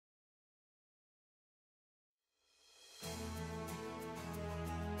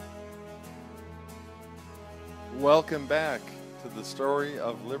Welcome back to the story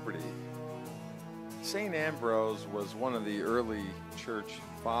of liberty. St. Ambrose was one of the early church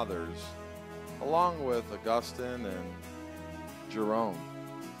fathers, along with Augustine and Jerome.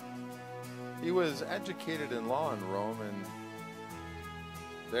 He was educated in law in Rome and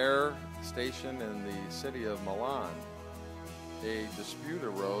there stationed in the city of Milan. A dispute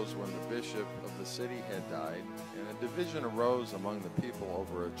arose when the bishop of the city had died, and a division arose among the people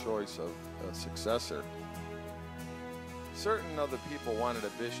over a choice of a successor. Certain other people wanted a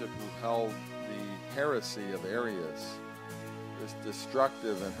bishop who held the heresy of Arius, this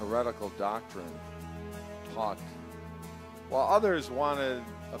destructive and heretical doctrine taught, while others wanted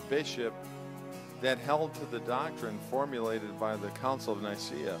a bishop that held to the doctrine formulated by the Council of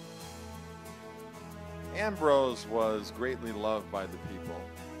Nicaea. Ambrose was greatly loved by the people,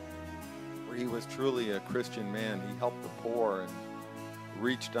 for he was truly a Christian man. He helped the poor and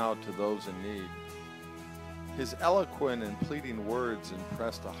reached out to those in need. His eloquent and pleading words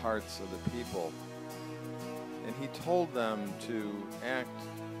impressed the hearts of the people, and he told them to act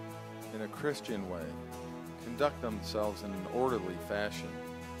in a Christian way, conduct themselves in an orderly fashion.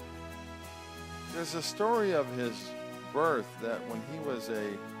 There's a story of his birth that when he was a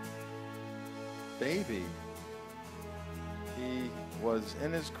baby, he was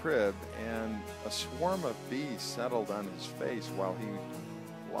in his crib and a swarm of bees settled on his face while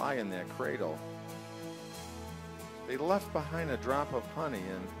he lay in that cradle. They left behind a drop of honey,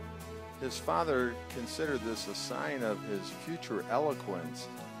 and his father considered this a sign of his future eloquence.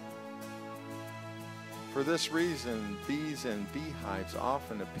 For this reason, bees and beehives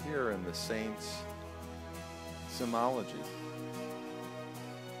often appear in the saints' symbology.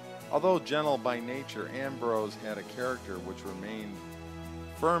 Although gentle by nature, Ambrose had a character which remained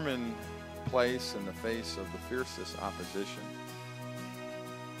firm in place in the face of the fiercest opposition.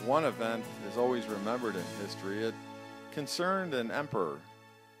 One event is always remembered in history. It concerned an emperor,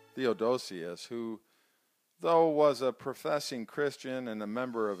 Theodosius, who, though was a professing Christian and a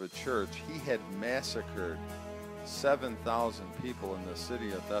member of a church, he had massacred 7,000 people in the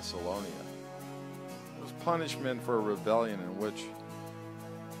city of Thessalonica. It was punishment for a rebellion in which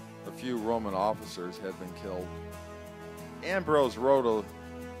a few Roman officers had been killed. Ambrose wrote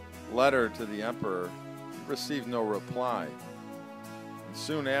a letter to the emperor. He received no reply. And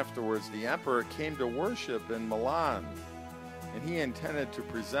soon afterwards, the emperor came to worship in Milan, and he intended to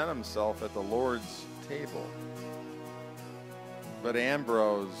present himself at the Lord's table. But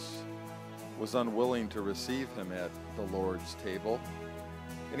Ambrose was unwilling to receive him at the Lord's table,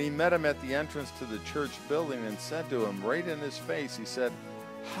 and he met him at the entrance to the church building and said to him, right in his face, he said,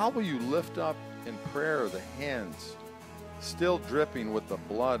 "How will you lift up in prayer the hands still dripping with the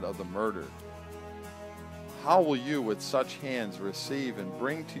blood of the murdered? How will you with such hands receive and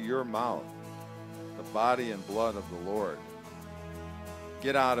bring to your mouth the body and blood of the Lord?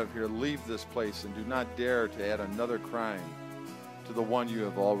 Get out of here, leave this place, and do not dare to add another crime to the one you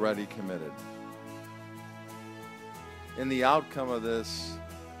have already committed." In the outcome of this,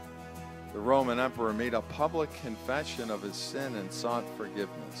 the Roman emperor made a public confession of his sin and sought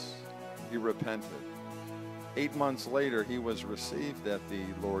forgiveness. He repented. 8 months later, he was received at the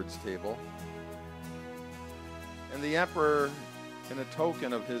Lord's table. And the emperor, in a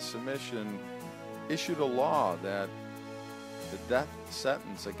token of his submission, issued a law that the death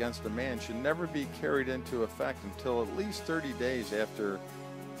sentence against a man should never be carried into effect until at least 30 days after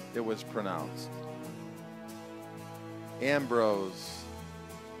it was pronounced. Ambrose,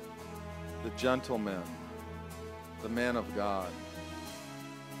 the gentleman, the man of God,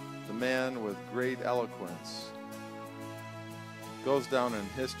 the man with great eloquence, goes down in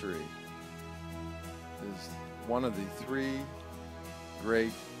history as one of the three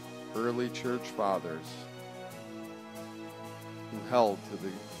great early church fathers who held to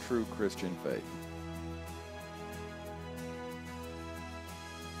the true Christian faith.